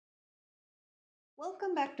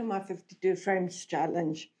Welcome back to my 52 frames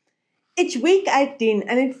challenge. It's week 18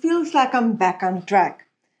 and it feels like I'm back on track.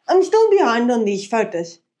 I'm still behind on these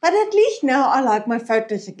photos, but at least now I like my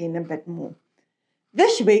photos again a bit more.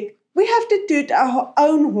 This week, we have to toot our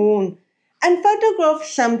own horn and photograph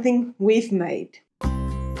something we've made.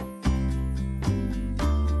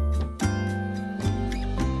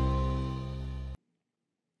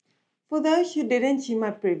 For those who didn't see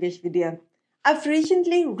my previous video, I've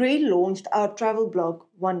recently relaunched our travel blog,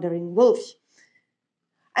 Wandering Wolves.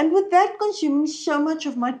 And with that consuming so much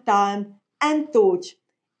of my time and thoughts,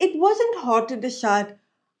 it wasn't hard to decide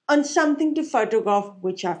on something to photograph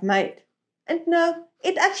which I've made. And no,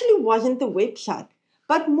 it actually wasn't the website,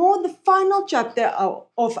 but more the final chapter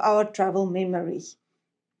of our travel memories.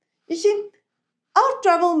 You see, our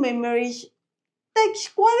travel memories takes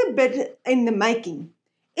quite a bit in the making.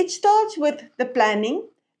 It starts with the planning,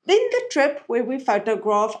 then the trip where we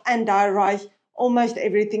photograph and diarize almost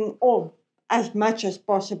everything or as much as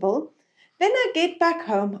possible. Then I get back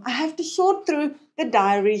home, I have to sort through the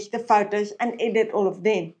diaries, the photos and edit all of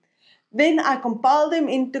them. Then I compile them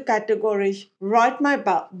into categories, write my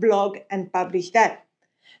blog and publish that.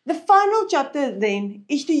 The final chapter then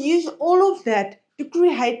is to use all of that to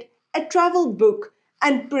create a travel book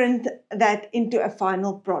and print that into a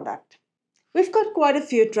final product. We've got quite a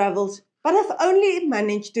few travels, but I've only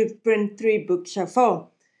managed to print 3 books so far.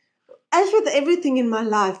 As with everything in my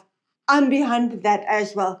life, I'm behind that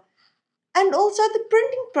as well. And also the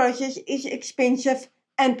printing process is expensive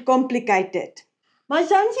and complicated. My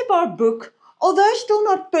Zanzibar book, although still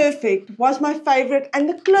not perfect, was my favorite and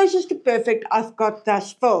the closest to perfect I've got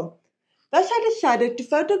thus far. Thus I decided to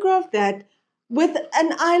photograph that with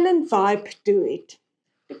an island vibe to it.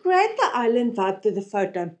 To create the island vibe to the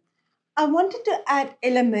photo, I wanted to add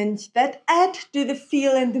elements that add to the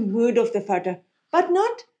feel and the mood of the photo, but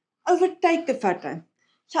not overtake the photo.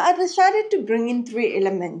 So I decided to bring in 3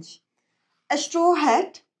 elements: a straw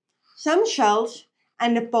hat, some shells,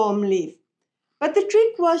 and a palm leaf. But the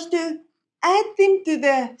trick was to add them to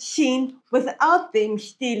the scene without them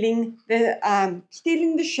stealing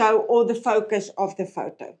the show or the focus of the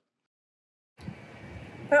photo.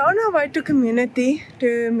 We're on our way to community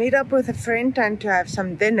to meet up with a friend and to have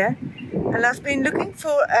some dinner. And I've been looking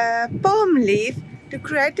for a palm leaf to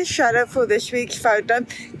create a shadow for this week's photo,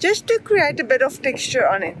 just to create a bit of texture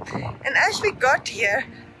on it. And as we got here,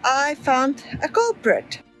 I found a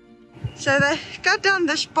culprit. So they cut down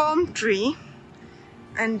this palm tree,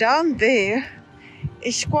 and down there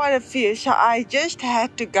is quite a few. So I just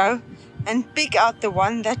had to go and pick out the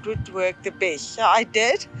one that would work the best. So I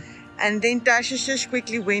did. And then Tasha just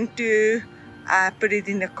quickly went to put it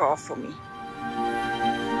in the car for me.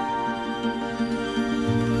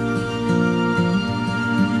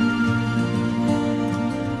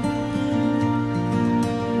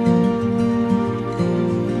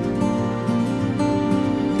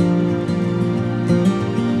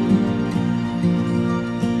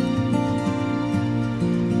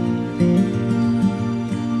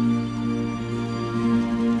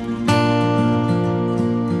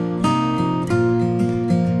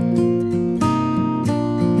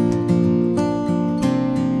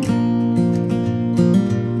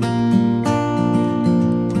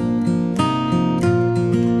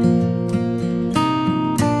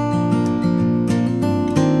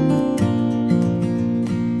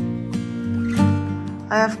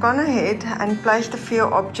 I have gone ahead and placed a few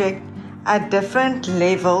objects at different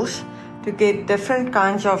levels to get different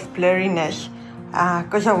kinds of blurriness,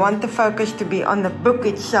 because I want the focus to be on the book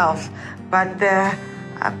itself, but the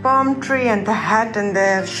palm tree and the hat and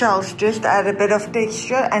the shells just add a bit of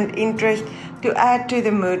texture and interest to add to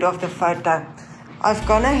the mood of the photo. I've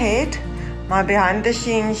gone ahead, my behind the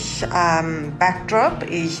scenes backdrop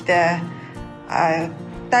is the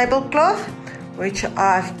tablecloth, which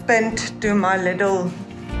I've pinned to my little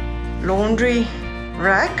laundry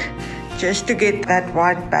rack just to get that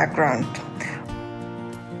white background.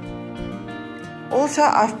 Also,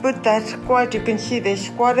 I've put that you can see there's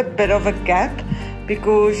quite a bit of a gap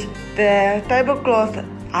because the tablecloth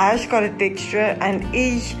has got a texture and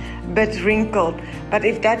is a bit wrinkled. But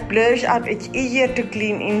if that blurs out, it's easier to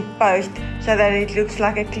clean in post so that it looks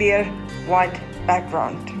like a clear white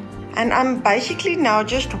background. And I'm basically now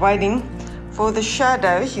just waiting for the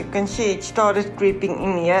shadows. You can see it started creeping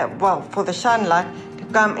in here, well, for the sunlight to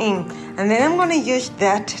come in. And then I'm going to use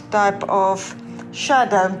that type of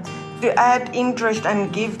shadow to add interest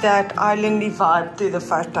and give that islandy vibe to the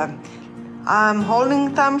photo. I'm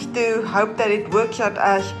holding thumbs to hope that it works out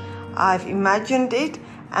as I've imagined it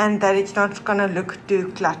and that it's not going to look too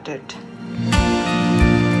cluttered.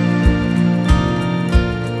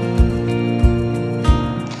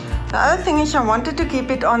 The other thing is I wanted to keep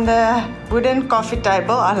it on the wooden coffee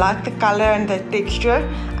table. I like the color and the texture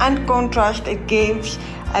and contrast it gives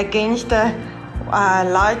against the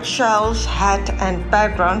light shells, hat and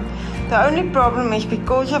background. The only problem is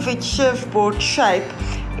because of its surfboard shape,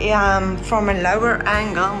 from a lower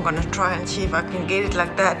angle, I'm going to try and see if I can get it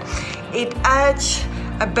like that, it adds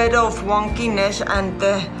a bit of wonkiness, and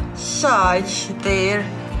the sides there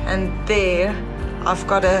and there I've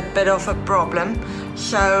got a bit of a problem.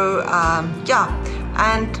 So yeah,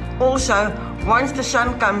 and also once the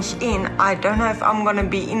sun comes in, I don't know if I'm going to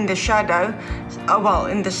be in the shadow, well,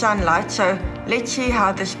 in the sunlight. So let's see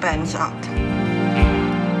how this pans out.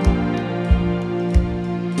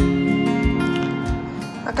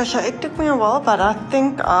 Okay, so it took me a while, but I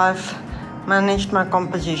think I've managed my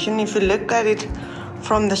composition. If you look at it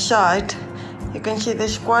from the side, you can see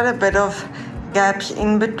there's quite a bit of gaps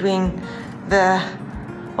in between the,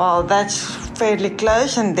 well, that's fairly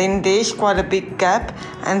close, and then there's quite a big gap,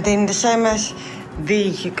 and then the same as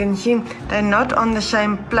these, you can see they're not on the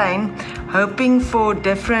same plane, hoping for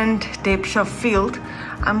different depths of field.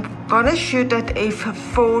 I'm gonna shoot at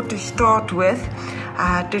f4 to start with,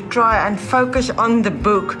 to try and focus on the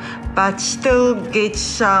book, but still get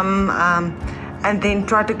some, and then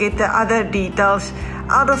try to get the other details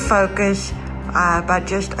out of focus, but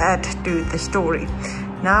just add to the story.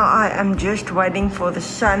 Now I am just waiting for the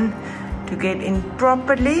sun to get in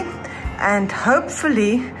properly, and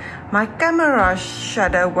hopefully my camera's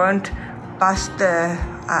shadow won't bust the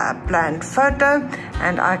planned photo,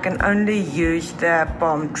 and I can only use the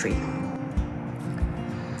palm tree.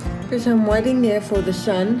 Because I'm waiting there for the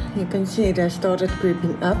sun, you can see it has started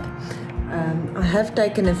creeping up. I have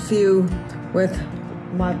taken a few with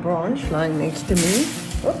my branch lying next to me.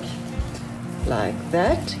 Oops. Like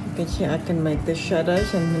that. You can see I can make the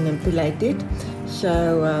shadows and manipulate it.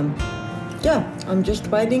 So yeah, I'm just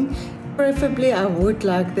waiting. Preferably I would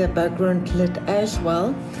like the background lit as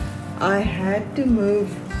well. I had to move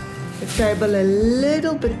the table a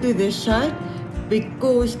little bit to this side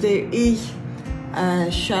because there is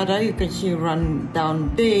a shadow, you can see run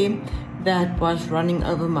down there, that was running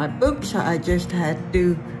over my book, so I just had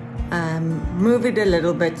to move it a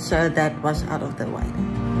little bit so that was out of the way.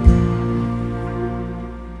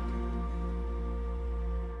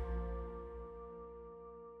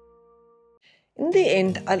 In the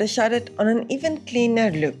end, I decided on an even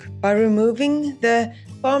cleaner look by removing the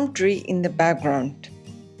palm tree in the background.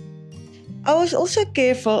 I was also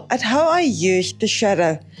careful at how I used the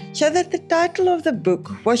shadow so that the title of the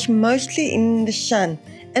book was mostly in the sun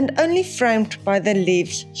and only framed by the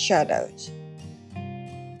leaves' shadows.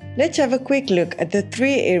 Let's have a quick look at the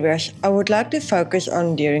 3 areas I would like to focus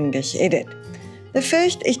on during this edit. The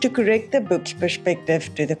first is to correct the book's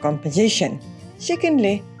perspective to the composition.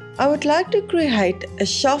 Secondly, I would like to create a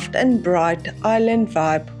soft and bright island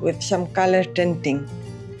vibe with some color tinting.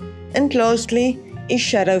 And lastly is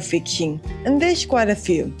shadow fixing, and there's quite a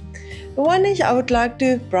few. The one is I would like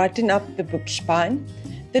to brighten up the book spine,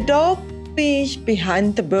 the dark piece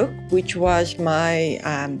behind the book, which was my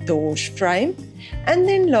door's frame, and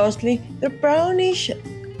then lastly the brownish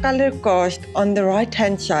color cast on the right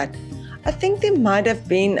hand side. I think there might have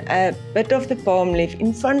been a bit of the palm leaf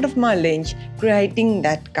in front of my lens creating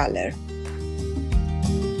that color.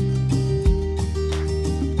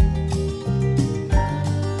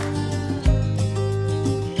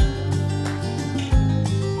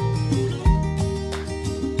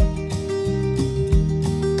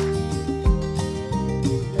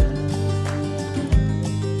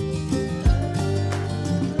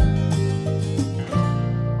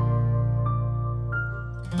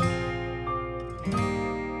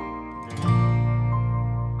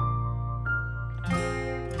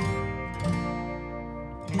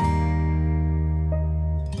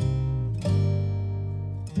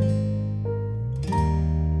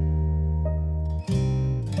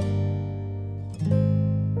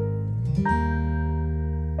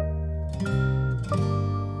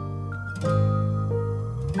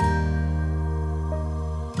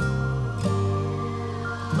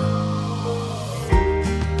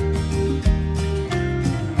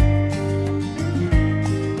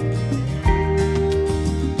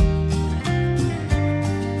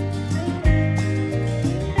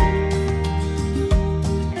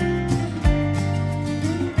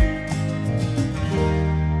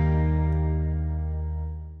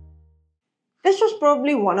 This was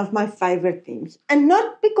probably one of my favorite themes, and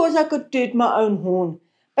not because I could toot my own horn,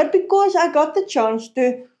 but because I got the chance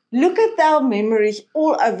to look at our memories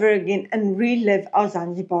all over again and relive our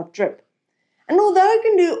Zanzibar trip. And although I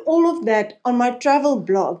can do all of that on my travel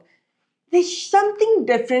blog, There's something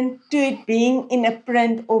different to it being in a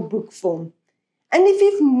print or book form. And if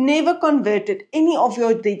you've never converted any of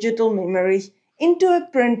your digital memories into a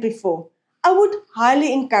print before, I would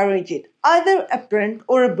highly encourage it, either a print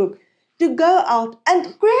or a book, to go out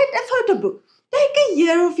and create a photo book. Take a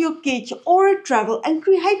year of your kids or a travel and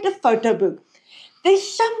create a photo book. There's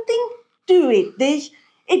something to it.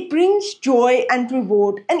 It brings joy and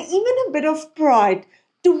reward and even a bit of pride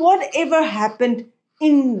to whatever happens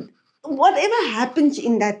in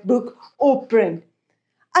that book or print.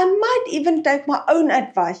 I might even take my own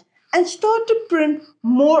advice and start to print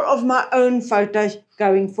more of my own photos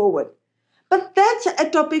going forward. But that's a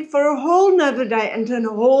topic for a whole nother day and a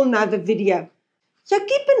whole nother video. So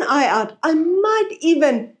keep an eye out. I might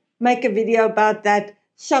even make a video about that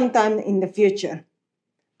sometime in the future.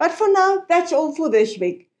 But for now, that's all for this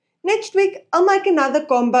week. Next week, I'll make another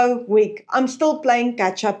combo week. I'm still playing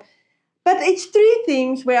catch up. But it's 3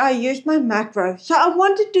 themes where I used my macro, so I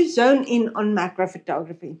wanted to zone in on macro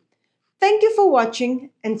photography. Thank you for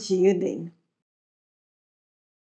watching and see you then.